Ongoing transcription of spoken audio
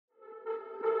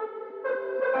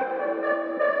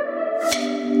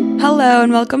Hello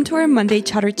and welcome to our Monday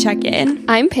Chatter Check-In.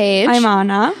 I'm Paige. I'm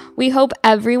Anna. We hope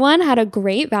everyone had a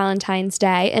great Valentine's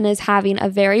Day and is having a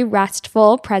very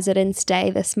restful President's Day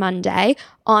this Monday.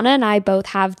 Anna and I both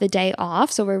have the day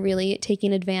off, so we're really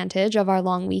taking advantage of our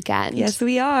long weekend. Yes,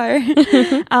 we are.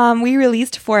 We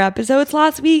released 4 episodes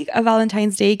last week, a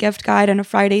Valentine's Day gift guide and a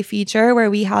Friday feature where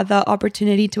we had the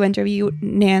opportunity to interview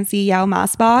Nancy Yao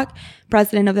Masbach,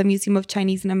 president of the Museum of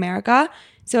Chinese in America.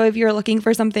 So if you're looking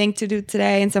for something to do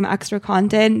today and some extra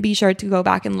content, be sure to go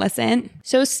back and listen.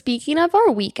 So speaking of our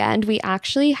weekend, we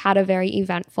actually had a very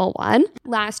eventful one.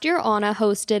 Last year, Anna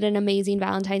hosted an amazing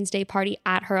Valentine's Day party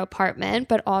at her apartment,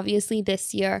 but obviously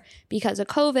this year, because of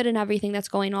COVID and everything that's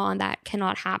going on, that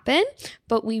cannot happen.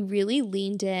 But we really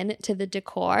leaned in to the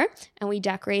decor and we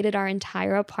decorated our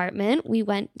entire apartment. We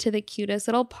went to the cutest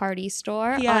little party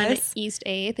store on East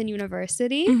 8th and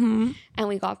University, and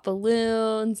we got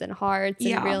balloons and hearts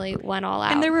and really went all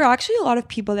out. And there were actually a lot of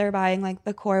people there buying like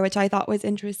the core, which I thought was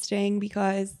interesting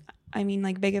because I mean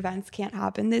like big events can't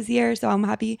happen this year. So I'm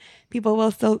happy people will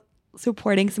still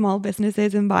supporting small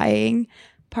businesses and buying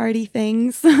party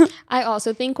things. I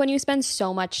also think when you spend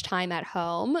so much time at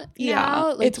home,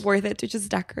 it's worth it to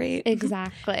just decorate.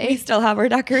 Exactly. We still have our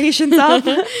decorations up.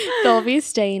 They'll be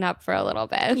staying up for a little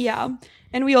bit. Yeah.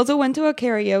 And we also went to a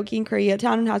karaoke in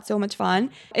Koreatown and had so much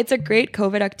fun. It's a great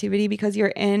COVID activity because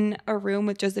you're in a room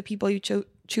with just the people you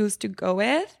choose to go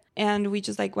with. And we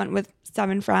just like went with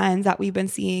 7 friends that we've been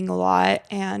seeing a lot.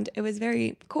 And it was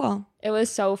very cool. It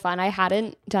was so fun. I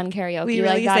hadn't done karaoke we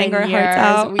really like that sang in our years. Hearts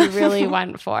out. We really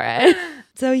went for it.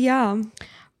 So yeah.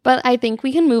 But I think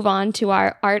we can move on to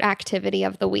our art activity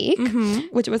of the week.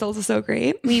 Which was also so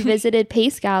great. We visited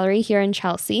Pace Gallery here in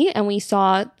Chelsea and we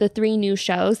saw the 3 new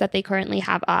shows that they currently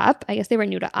have up. I guess they were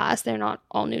new to us. They're not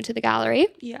all new to the gallery.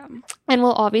 Yeah. And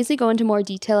we'll obviously go into more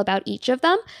detail about each of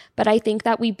them. But I think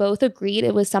that we both agreed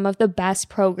it was some of the best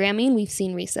programming we've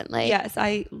seen recently. Yes,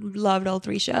 I loved all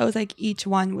 3 shows. Like each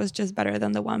one was just better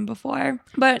than the one before.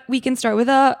 But we can start with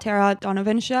a Tara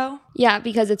Donovan show. Yeah,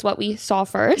 because it's what we saw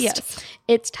first. Yes.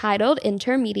 It's titled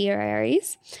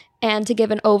Intermediaries. And to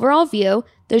give an overall view,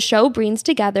 the show brings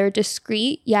together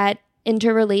discrete yet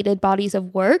interrelated bodies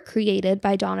of work created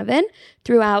by Donovan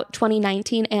throughout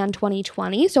 2019 and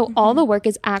 2020. So all the work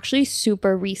is actually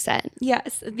super recent.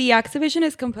 Yes, the exhibition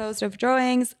is composed of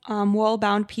drawings,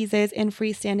 wall-bound pieces, and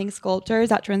freestanding sculptures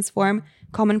that transform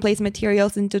commonplace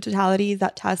materials into totalities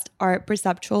that test art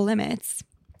perceptual limits.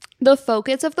 The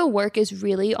focus of the work is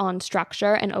really on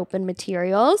structure and open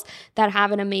materials that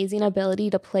have an amazing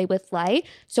ability to play with light.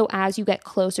 So as you get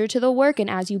closer to the work and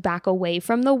as you back away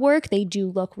from the work, they do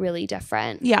look really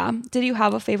different. Yeah. Did you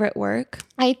have a favorite work?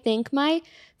 I think my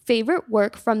favorite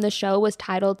work from the show was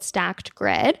titled Stacked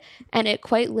Grid, and it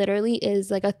quite literally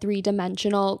is like a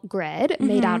 3-dimensional grid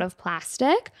made out of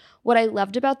plastic. What I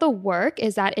loved about the work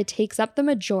is that it takes up the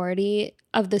majority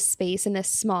of the space in this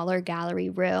smaller gallery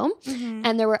room.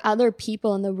 And there were other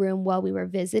people in the room while we were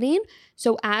visiting.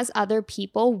 So as other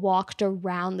people walked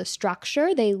around the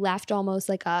structure, they left almost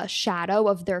like a shadow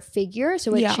of their figure.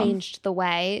 So it changed the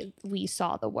way we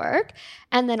saw the work.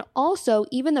 And then also,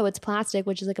 even though it's plastic,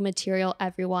 which is like a material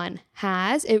everyone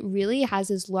has, it really has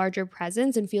this larger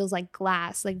presence and feels like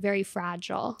glass, like very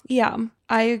fragile. Yeah,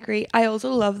 I agree. I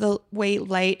also love the way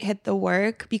light hit the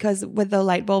work because with the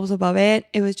light bulbs above it,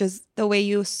 it was just the way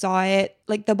you saw it,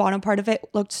 like the bottom part of it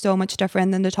looked so much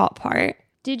different than the top part.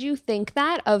 Did you think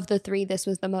that of the 3, this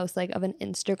was the most like of an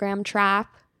Instagram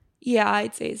trap? Yeah,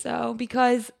 I'd say so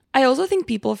because I also think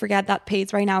people forget that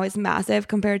Pace right now is massive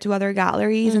compared to other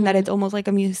galleries and that it's almost like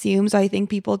a museum. So I think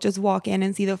people just walk in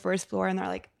and see the first floor and they're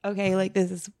like, okay, like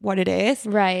this is what it is.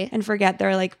 Right. And forget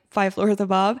they're like 5 floors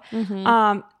above.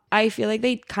 I feel like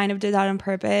they kind of did that on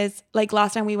purpose. Like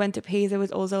last time we went to Pace, it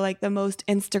was also like the most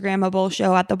Instagrammable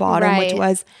show at the bottom, which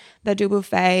was the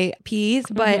Dubuffet piece.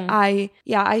 But I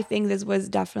think this was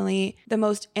definitely the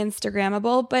most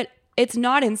Instagrammable. But it's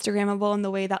not Instagrammable in the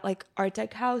way that like Art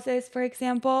Tech House is, for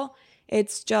example.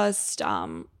 It's just,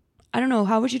 I don't know,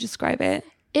 how would you describe it?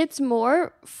 It's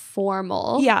more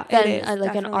formal than it is,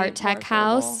 like an Art Tech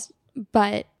House,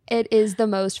 but it is the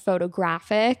most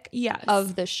photographic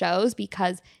of the shows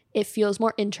because it feels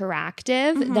more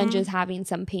interactive than just having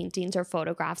some paintings or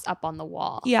photographs up on the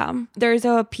wall. Yeah. There's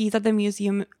a piece at the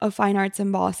Museum of Fine Arts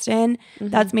in Boston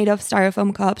that's made of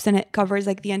styrofoam cups and it covers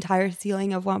like the entire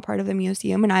ceiling of one part of the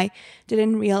museum. And I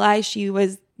didn't realize she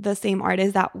was the same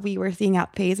artist that we were seeing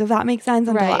at Pace, if that makes sense,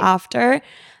 until after.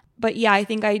 But yeah, I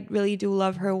think I really do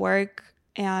love her work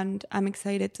and I'm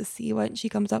excited to see what she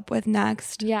comes up with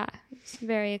next. Yeah, it's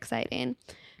very exciting.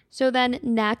 So then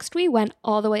next we went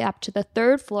all the way up to the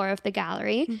third floor of the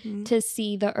gallery to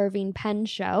see the Irving Penn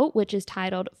show, which is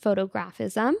titled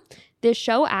Photographism. This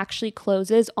show actually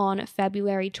closes on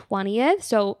February 20th,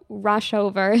 so rush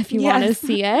over if you want to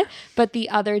see it. But the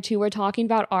other two we're talking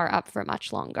about are up for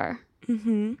much longer.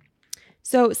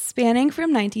 So spanning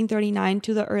from 1939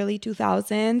 to the early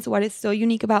 2000s, what is so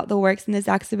unique about the works in this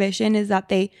exhibition is that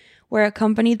they were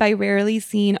accompanied by rarely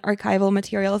seen archival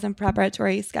materials and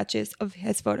preparatory sketches of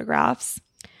his photographs.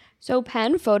 So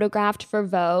Penn photographed for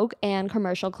Vogue and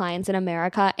commercial clients in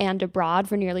America and abroad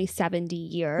for nearly 70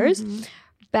 years.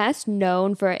 Best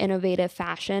known for innovative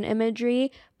fashion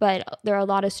imagery, but there are a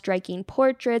lot of striking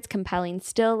portraits, compelling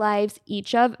still lifes.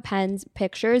 Each of Penn's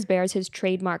pictures bears his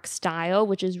trademark style,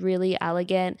 which is really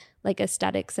elegant, like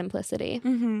aesthetic simplicity.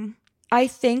 I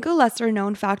think a lesser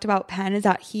known fact about Penn is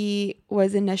that he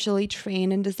was initially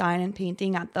trained in design and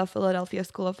painting at the Philadelphia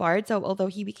School of Art. So although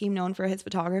he became known for his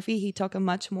photography, he took a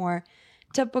much more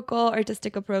typical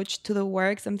artistic approach to the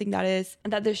work, something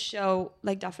that this show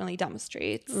like definitely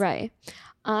demonstrates. Right.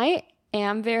 I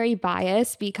am very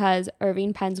biased because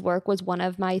Irving Penn's work was one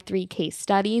of my 3 case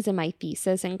studies in my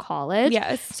thesis in college.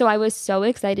 Yes. So I was so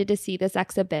excited to see this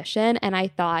exhibition, and I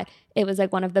thought it was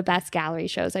like one of the best gallery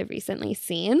shows I've recently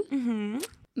seen.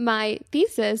 My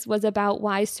thesis was about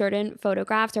why certain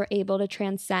photographs are able to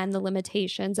transcend the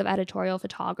limitations of editorial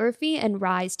photography and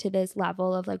rise to this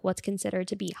level of like what's considered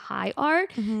to be high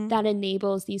art that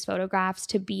enables these photographs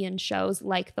to be in shows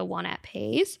like the one at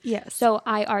Pace. Yes. So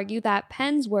I argue that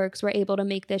Penn's works were able to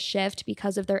make this shift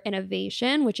because of their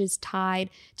innovation, which is tied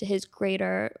to his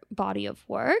greater body of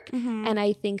work. And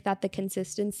I think that the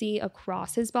consistency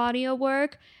across his body of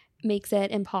work makes it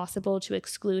impossible to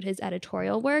exclude his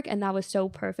editorial work, and that was so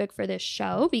perfect for this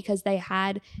show because they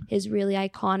had his really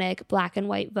iconic black and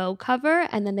white Vogue cover,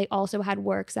 and then they also had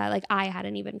works that like I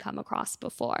hadn't even come across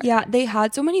before. Yeah, they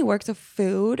had so many works of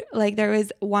food. Like there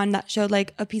was one that showed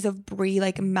like a piece of brie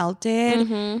like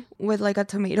melted with like a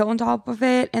tomato on top of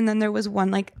it, and then there was one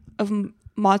like of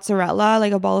mozzarella,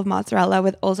 like a ball of mozzarella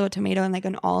with also a tomato and like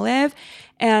an olive.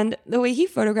 And the way he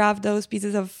photographed those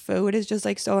pieces of food is just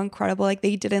like so incredible. Like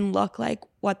they didn't look like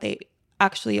what they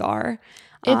actually are.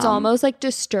 It's almost like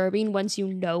disturbing once you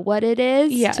know what it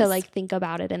is to like think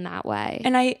about it in that way.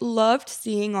 And I loved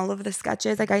seeing all of the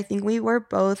sketches. Like I think we were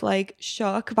both like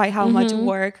shook by how much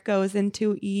work goes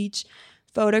into each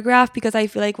photograph, because I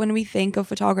feel like when we think of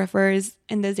photographers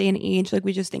in this day and age, like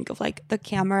we just think of like the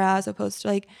camera as opposed to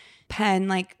like Penn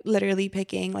like literally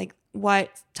picking like what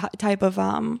type of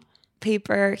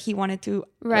paper he wanted to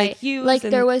like use. Like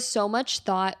there was so much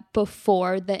thought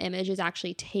before the image is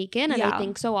actually taken, and I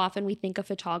think so often we think of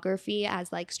photography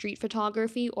as like street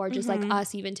photography or just like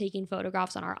us even taking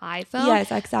photographs on our iPhone.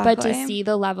 Yes, exactly. But to see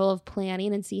the level of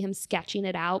planning and see him sketching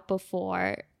it out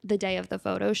before the day of the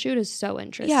photo shoot is so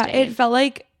interesting. Yeah, it felt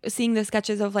like seeing the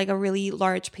sketches of like a really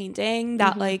large painting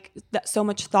that like that so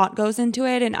much thought goes into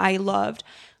it, and I loved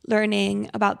learning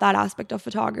about that aspect of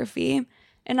photography.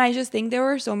 And I just think there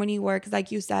were so many works,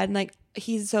 like you said, like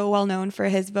he's so well known for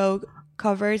his Vogue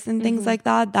covers and things like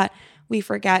that we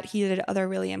forget he did other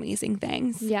really amazing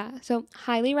things. Yeah, so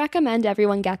highly recommend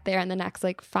everyone get there in the next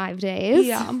like 5 days.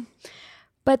 Yeah.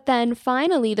 But then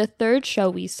finally, the third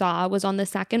show we saw was on the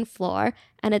second floor,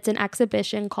 and it's an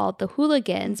exhibition called The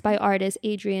Hooligans by artist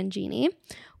Adrian Genie,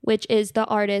 which is the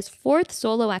artist's 4th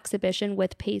solo exhibition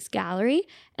with Pace Gallery,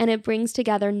 and it brings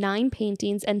together 9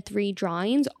 paintings and 3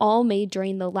 drawings, all made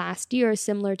during the last year,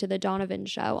 similar to the Donovan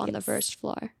show on the first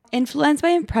floor. Influenced by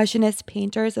Impressionist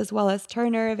painters as well as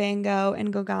Turner, Van Gogh,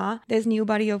 and Gauguin, this new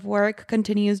body of work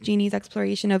continues Genie's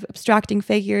exploration of abstracting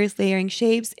figures, layering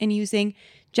shapes, and using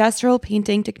gestural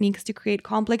painting techniques to create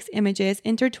complex images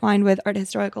intertwined with art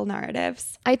historical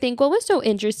narratives. I think what was so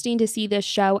interesting to see this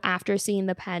show after seeing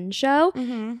the Penn show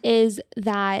is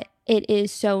that it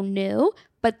is so new,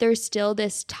 but there's still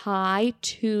this tie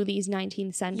to these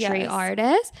 19th century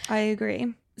artists. I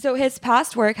agree. So his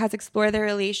past work has explored the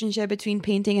relationship between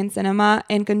painting and cinema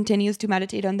and continues to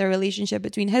meditate on the relationship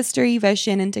between history,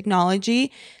 vision, and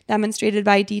technology, demonstrated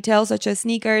by details such as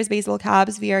sneakers, baseball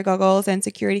caps, VR goggles, and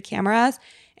security cameras.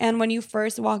 And when you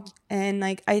first walked in,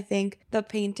 like, I think the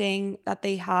painting that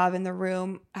they have in the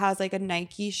room has like a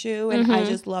Nike shoe, and I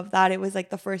just love that. It was like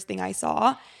the first thing I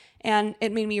saw, and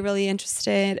it made me really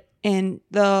interested in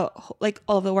the like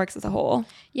all of the works as a whole.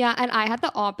 Yeah, and I had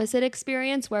the opposite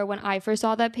experience where when I first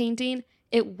saw that painting,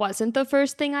 it wasn't the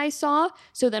first thing I saw.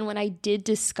 So then when I did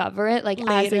discover it, like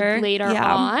later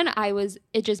on,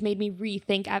 it just made me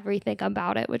rethink everything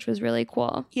about it, which was really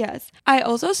cool. Yes. I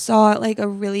also saw like a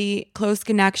really close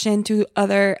connection to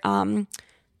other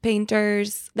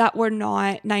painters that were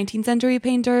not 19th century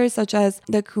painters, such as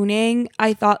de Kooning.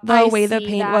 I thought the way the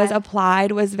paint was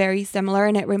applied was very similar,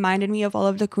 and it reminded me of all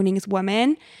of de Kooning's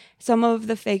women. Some of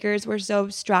the figures were so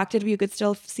abstracted, but you could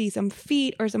still see some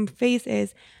feet or some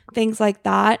faces, things like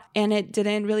that. And it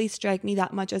didn't really strike me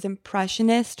that much as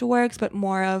impressionist works, but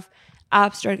more of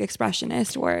abstract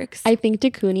expressionist works. I think de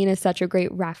Kooning is such a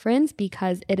great reference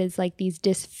because it is like these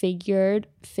disfigured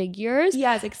figures.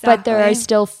 Yes, exactly. But there are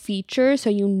still features, so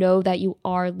you know that you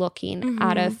are looking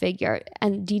at a figure.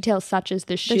 And details such as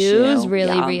the shoes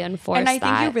really reinforce that. And I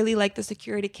think you really like the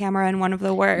security camera in one of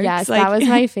the works. Yes, like, that was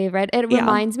my favorite. It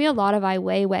reminds me a lot of Ai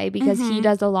Weiwei because he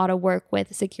does a lot of work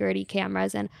with security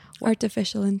cameras and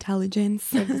artificial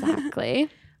intelligence. Exactly.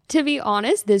 To be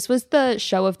honest, this was the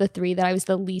show of the three that I was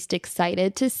the least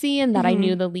excited to see and that I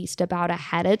knew the least about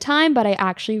ahead of time, but I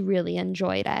actually really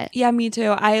enjoyed it. Yeah, me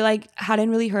too. I hadn't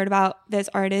really heard about this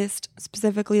artist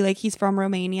specifically. Like, he's from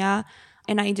Romania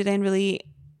and I didn't really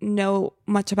know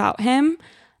much about him,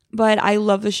 but I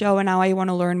love the show and now I want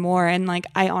to learn more, and like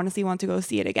I honestly want to go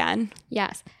see it again.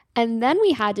 Yes. And then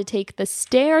we had to take the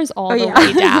stairs all the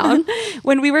way down.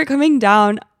 When we were coming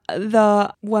down,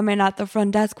 the woman at the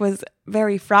front desk was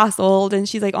very frazzled and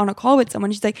she's like on a call with someone.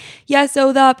 She's like, yeah,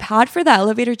 so the pad for the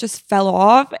elevator just fell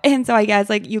off. And so I guess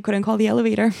like you couldn't call the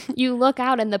elevator. You look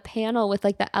out and the panel with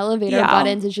like the elevator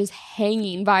buttons is just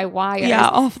hanging by wires. Yeah,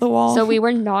 off the wall. So we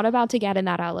were not about to get in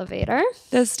that elevator.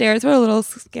 The stairs were a little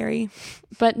scary.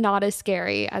 But not as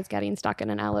scary as getting stuck in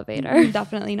an elevator.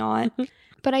 Definitely not.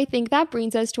 But I think that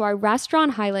brings us to our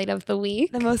restaurant highlight of the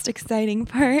week. The most exciting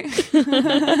part.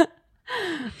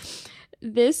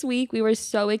 This week we were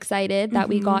so excited that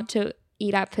we got to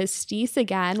eat at Pastis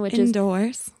again, which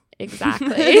indoors.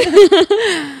 Exactly.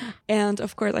 And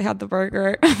of course I had the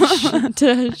burger.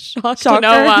 To shock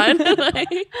no one.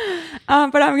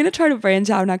 But I'm gonna try to branch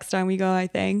out next time we go, I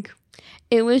think.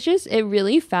 It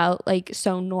really felt like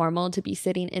so normal to be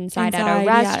sitting inside at a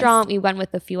restaurant. Yes. We went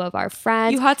with a few of our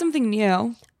friends. You had something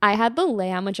new. I had the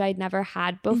lamb, which I'd never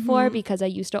had before because I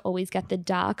used to always get the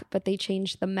duck, but they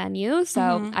changed the menu.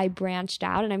 So I branched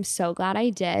out and I'm so glad I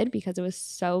did because it was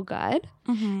so good.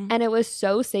 And it was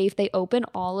so safe. They open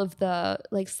all of the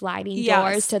like sliding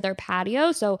doors to their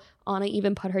patio. So Anna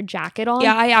even put her jacket on.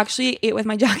 Yeah, I actually ate with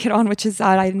my jacket on, which is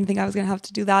sad. I didn't think I was going to have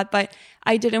to do that, but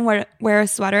I didn't wear a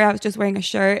sweater. I was just wearing a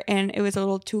shirt and it was a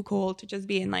little too cold to just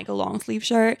be in like a long sleeve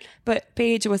shirt. But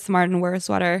Paige was smart and wore a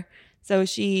sweater, so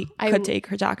she could take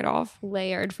her jacket off.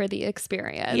 Layered for the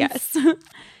experience. Yes.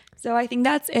 So I think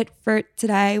that's it for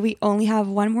today. We only have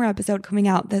one more episode coming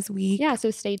out this week. Yeah, so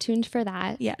stay tuned for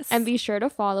that. Yes. And be sure to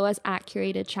follow us at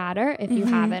Curated Chatter if you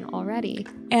haven't already.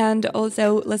 And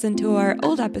also listen to our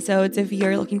old episodes if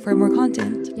you're looking for more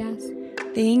content. Yes.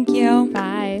 Thank you.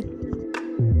 Bye.